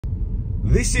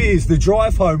This is the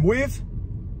drive home with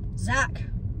Zach,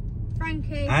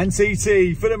 Frankie and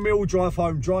TT for the Mill drive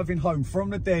home, driving home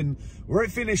from the Den where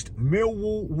it finished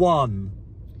Millwall 1.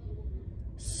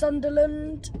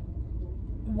 Sunderland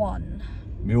 1.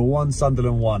 Mill 1,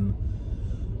 Sunderland 1.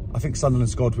 I think Sunderland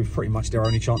scored with pretty much their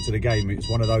only chance of the game. It was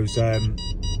one of those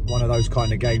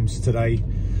kind of games today.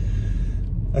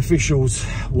 Officials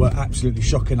were absolutely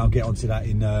shocking. I'll get onto that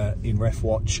in ref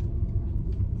watch.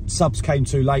 Subs came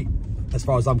too late, as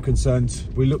far as I'm concerned.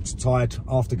 We looked tired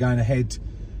after going ahead.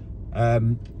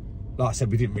 Like I said,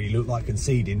 we didn't really look like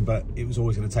conceding, but it was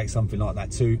always going to take something like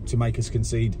that to make us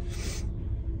concede.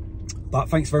 But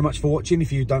thanks very much for watching.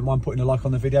 If you don't mind putting a like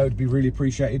on the video, it'd be really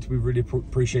appreciated. We really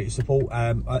appreciate your support,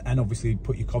 and obviously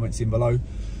put your comments in below.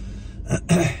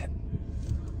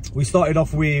 We started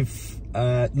off with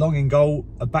Long in goal,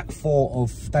 a back four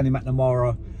of Danny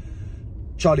McNamara,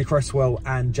 Charlie Cresswell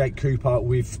and Jake Cooper,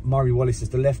 with Murray Wallace as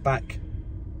the left back.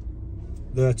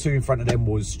 The two in front of them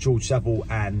was George Saville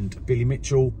and Billy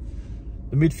Mitchell.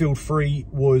 The midfield three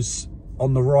was,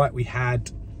 on the right we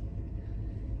had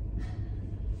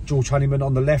George Honeyman,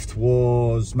 on the left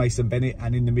was Mason Bennett,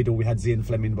 and in the middle we had Zian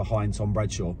Fleming behind Tom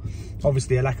Bradshaw.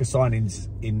 Obviously a lack of signings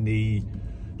in the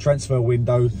transfer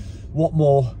window.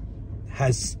 What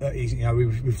has you know,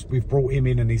 we've brought him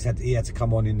in, and he had to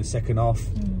come on in the second half.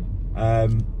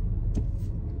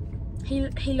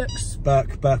 He looks.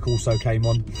 Burke also came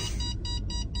on,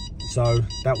 so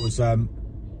that was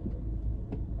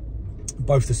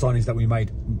both the signings that we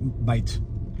made,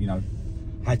 you know,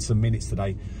 had some minutes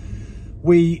today.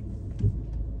 We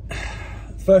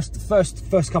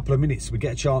first couple of minutes we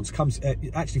get a chance.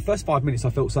 Actually first 5 minutes I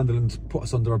felt Sunderland put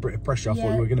us under a bit of pressure. I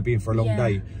thought we were going to be in for a long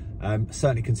day,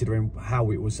 certainly considering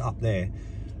how it was up there.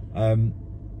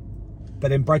 But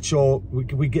then Bradshaw,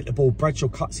 we get the ball, Bradshaw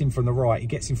cuts in from the right, he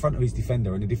gets in front of his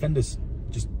defender, and the defender's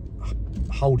just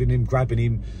holding him, grabbing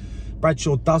him.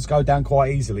 Bradshaw does go down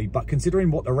quite easily, but considering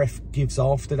what the ref gives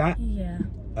after that,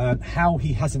 how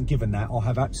he hasn't given that, I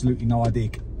have absolutely no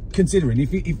idea. Considering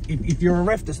if you're a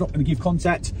ref that's not going to give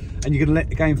contact and you're going to let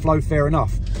the game flow, fair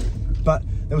enough. But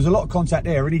there was a lot of contact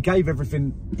there, and he gave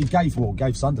everything. He gave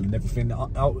Sunderland everything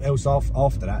else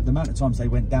after that. The amount of times they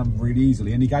went down really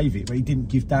easily, and he gave it, but he didn't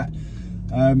give that.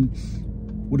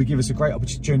 Would have given us a great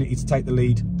opportunity to take the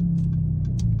lead.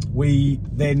 We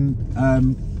then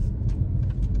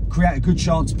create a good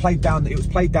chance. It was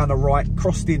played down the right,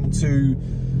 crossed into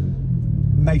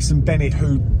Mason Bennett,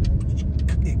 who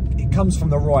it comes from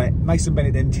the right. Mason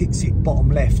Bennett then hits it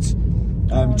bottom left.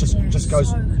 Just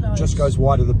goes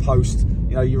wide of the post.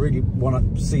 You know, you really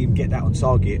want to see him get that on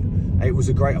target. It was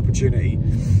a great opportunity.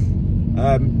 We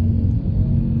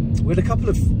had a couple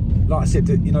of, like I said,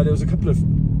 you know, there was a couple of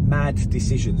mad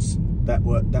decisions that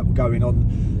were going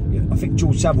on. You know, I think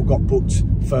George Saville got booked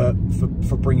for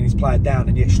bringing his player down,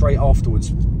 and yet straight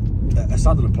afterwards a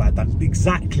Sunderland player done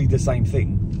exactly the same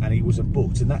thing, and he wasn't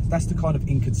booked. And that's the kind of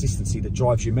inconsistency that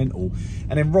drives you mental.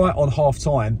 And then right on half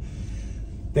time,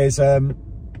 there's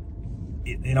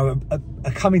you know,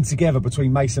 a coming together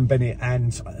between Mason Bennett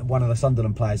and one of the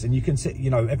Sunderland players, and you can see, you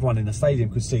know, everyone in the stadium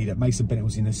could see that Mason Bennett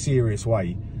was in a serious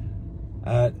way.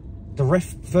 The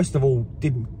ref, first of all,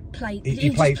 didn't play. He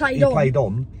played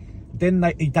on. Then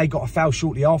they got a foul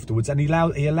shortly afterwards, and he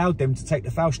allowed them to take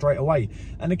the foul straight away.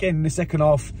 And again in the second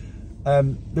half,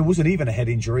 there wasn't even a head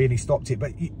injury, and he stopped it.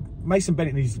 But Mason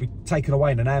Bennett needs to be taken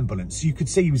away in an ambulance. You could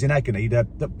see he was in agony.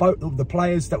 Both of the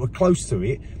players that were close to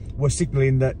it were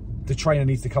signalling that the trainer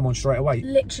needs to come on straight away.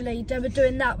 Literally, they were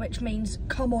doing that, which means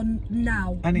come on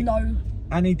now.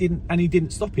 And he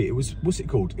didn't stop it. It was, what's it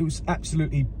called? It was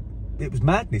absolutely, it was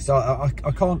madness. I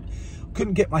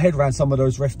couldn't get my head around some of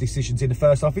those ref decisions in the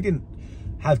first half. He didn't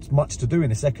have much to do in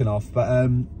the second half, but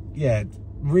yeah,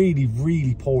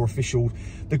 really poor official.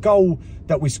 The goal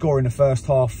that we score in the first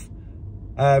half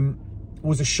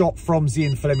was a shot from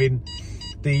Zian Fleming.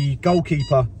 The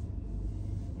goalkeeper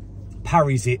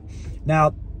parries it.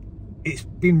 Now, it's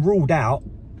been ruled out,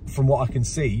 from what I can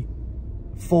see,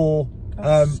 for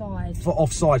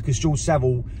offside, because George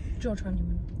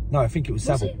Honeyman. No, I think it was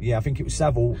Saville. Yeah, I think it was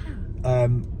Saville.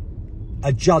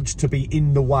 Adjudged to be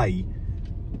in the way,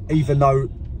 even though,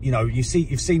 you know, you've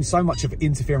seen so much of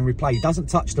interfering replay. Doesn't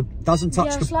touch the. Yeah,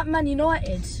 it's like Man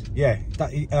United. Yeah,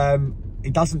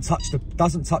 it doesn't touch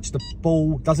the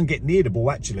ball. Doesn't get near the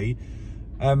ball actually,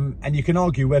 and you can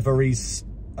argue whether he's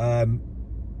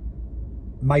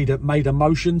made a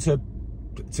motion to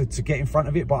get in front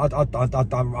of it, but I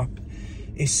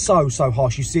it's so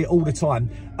harsh. You see it all the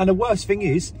time, and the worst thing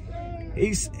is,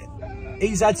 he's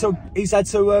had to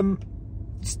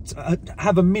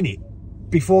have a minute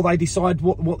before they decide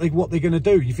what they're going to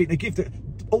do. You think they give the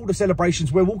all the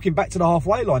celebrations, we're walking back to the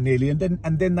halfway line nearly, and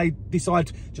then they decide,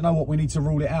 do you know what, we need to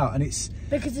rule it out, and it's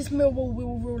because it's Millwall, we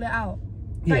will rule it out.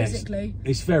 Basically,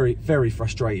 it's very, very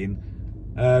frustrating.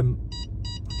 I don't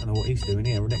know what he's doing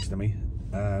here next to me.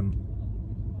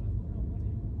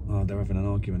 Oh, they're having an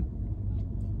argument.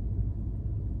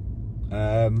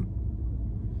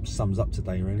 Sums up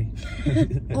today, really.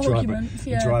 Arguments,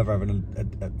 yeah. A driver having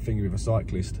a thingy with a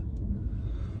cyclist.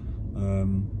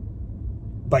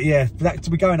 But yeah, to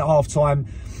be going at half time,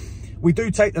 we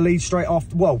do take the lead straight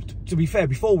after. Well, to be fair,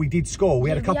 before we did score, we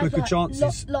had a couple of good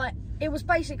chances. It was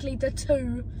basically the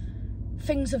two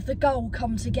things of the goal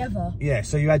come together. Yeah,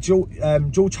 so you had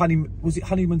George Honeyman. Was it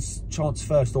Honeyman's chance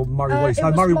first or Murray Wallace?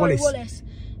 No, Murray Wallace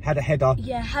had a header.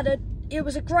 Yeah, it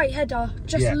was a great header,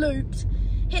 just looped,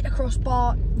 hit the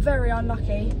crossbar, very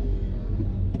unlucky.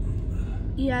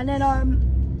 Yeah, and then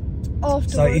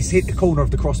afterwards, so he's hit the corner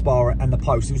of the crossbar and the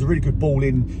post. It was a really good ball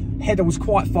in. Header was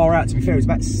quite far out, to be fair. It was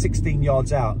about 16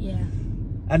 yards out. Yeah.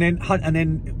 And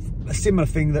then a similar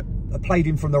thing that played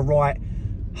in from the right.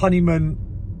 Honeyman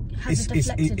has a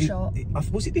deflected shot.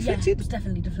 Was it deflected? Yeah, it was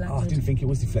definitely deflected. Oh, I didn't think it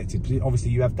was deflected.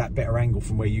 Obviously, you have that better angle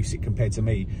from where you sit compared to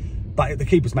me. But the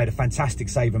keeper's made a fantastic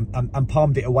save and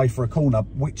palmed it away for a corner,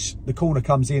 which the corner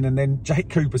comes in, and then Jake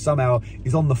Cooper somehow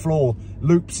is on the floor,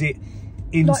 loops it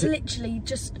into, like literally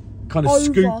just kind of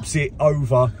scoops it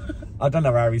over. I don't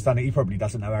know how he's done it. He probably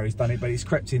doesn't know how he's done it, but it's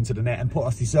crept into the net and put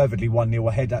us deservedly 1-0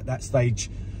 ahead at that stage.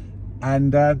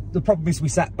 And the problem is we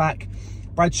sat back.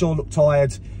 Bradshaw looked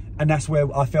tired, and that's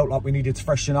where I felt like we needed to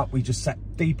freshen up. We just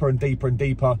sat deeper and deeper and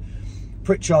deeper.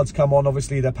 Pritchard's come on,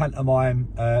 obviously the pantomime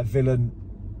villain,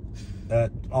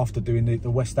 after doing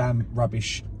the West Ham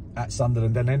rubbish at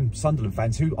Sunderland, and then Sunderland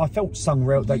fans who I felt sung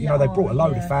real. You know, they brought a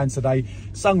load of fans today,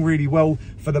 sung really well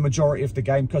for the majority of the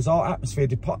game, because our atmosphere,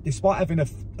 despite having a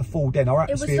full den, our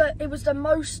atmosphere, it was the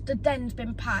most the den's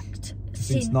been packed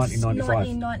since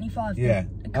 1995. Yeah,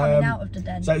 coming out of the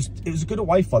den. So it was a good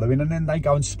away following, and then they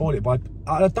go and spoil it by,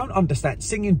 I don't understand,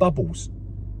 singing Bubbles.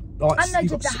 Like, and they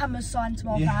did the hammer sign to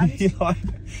our fans.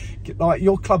 Like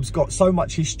your club's got so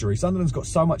much history. Sunderland's got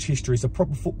so much history. It's a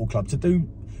proper football club. To do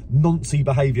noncy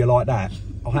behaviour like that,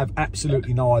 I have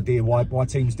absolutely no idea why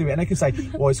teams do it. And they can say,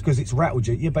 well, it's because it's rattled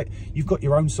you. Yeah, but you've got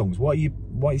your own songs. Why are you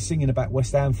singing about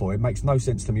West Ham for? It makes no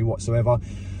sense to me whatsoever.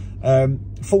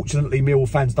 Fortunately, Millwall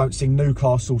fans don't sing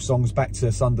Newcastle songs back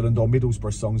to Sunderland or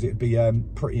Middlesbrough songs. It'd be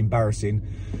pretty embarrassing.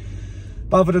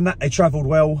 But other than that, they travelled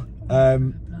well.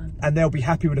 And they'll be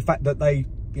happy with the fact that they,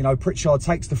 you know, Pritchard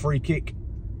takes the free kick,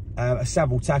 a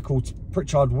Saville tackle,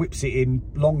 Pritchard whips it in,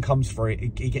 Long comes for it,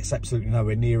 he gets absolutely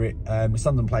nowhere near it. The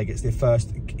Sunderland player gets there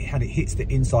first, and it hits the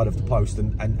inside of the post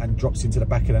and drops into the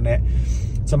back of the net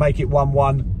to make it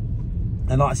 1-1.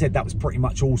 And like I said, that was pretty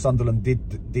much all Sunderland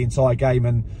did the entire game,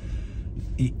 and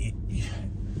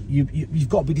you've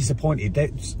got to be disappointed.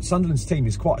 Sunderland's team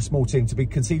is quite a small team. To be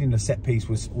conceding a set piece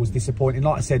was disappointing.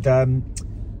 Like I said,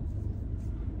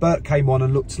 Burt came on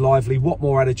and looked lively.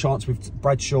 Watmore had a chance with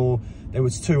Bradshaw. There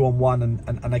was 2-on-1,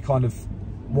 and they kind of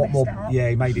Watmore. Yeah,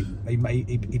 he made it.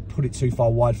 He put it too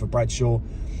far wide for Bradshaw.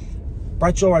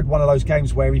 Bradshaw had one of those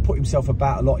games where he put himself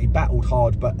about a lot. He battled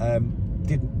hard, but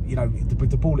didn't. You know, with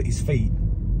the ball at his feet,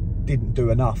 didn't do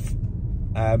enough.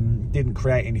 Didn't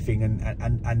create anything,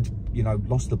 and you know,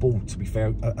 lost the ball. To be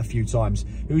fair, a few times.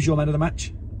 Who was your man of the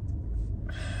match?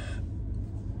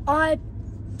 I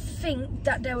think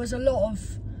that there was a lot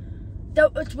of.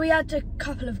 We had a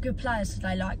couple of good players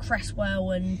today, like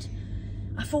Cresswell, and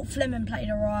I thought Fleming played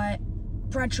alright.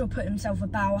 Bradshaw put himself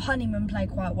about. Honeyman played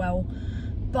quite well,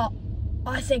 but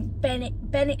I think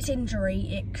Bennett's injury,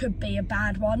 it could be a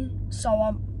bad one. So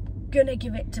I'm gonna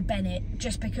give it to Bennett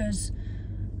just because,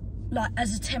 like,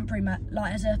 as a temporary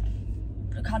as a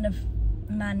kind of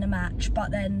man the match.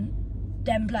 But then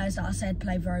them players that I said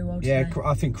played very well today. Yeah,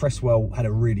 I think Cresswell had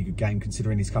a really good game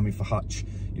considering he's coming for Hutch.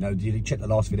 You know, you check the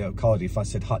last video at Cardiff, I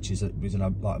said Hutch was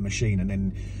like a machine, and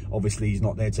then obviously he's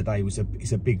not there today.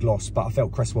 It's a big loss, but I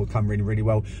felt Cresswell come really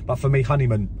well. But for me,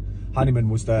 Honeyman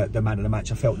was the man of the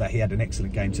match. I felt that he had an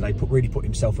excellent game today. Really put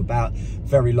himself about,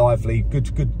 very lively,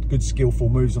 good skillful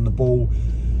moves on the ball.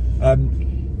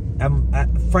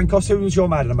 Frankos, who was your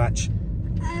man of the match?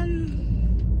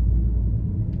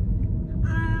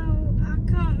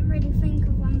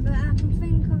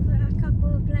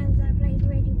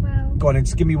 Go on,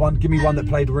 and give me one that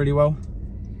played really well.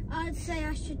 I'd say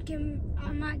I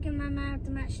might give my man of the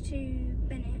match to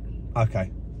Bennett. Okay,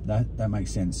 that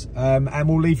makes sense. And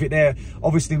we'll leave it there.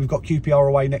 Obviously, we've got QPR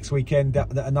away next weekend.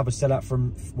 Another sellout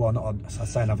from, well, I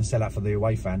say another sellout for the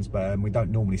away fans, but we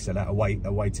don't normally sell out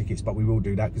away tickets, but we will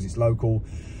do that because it's local.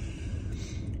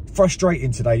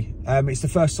 frustrating today. It's the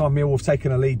first time Millwall have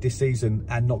taken a lead this season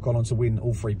and not gone on to win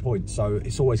all 3 points. So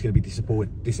it's always going to be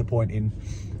disappointing.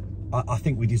 I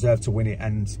think we deserve to win it,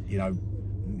 and you know,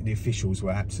 the officials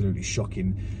were absolutely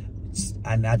shocking.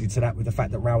 And added to that with the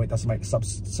fact that Rowett doesn't make the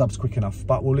subs quick enough.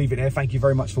 But we'll leave it there. Thank you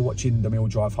very much for watching the Mill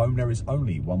drive home. There is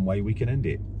only one way we can end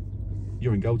it.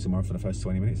 You're in goal tomorrow for the first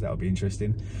 20 minutes. That'll be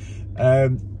interesting.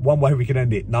 One way we can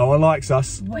end it. No one likes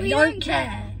us. We don't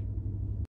care.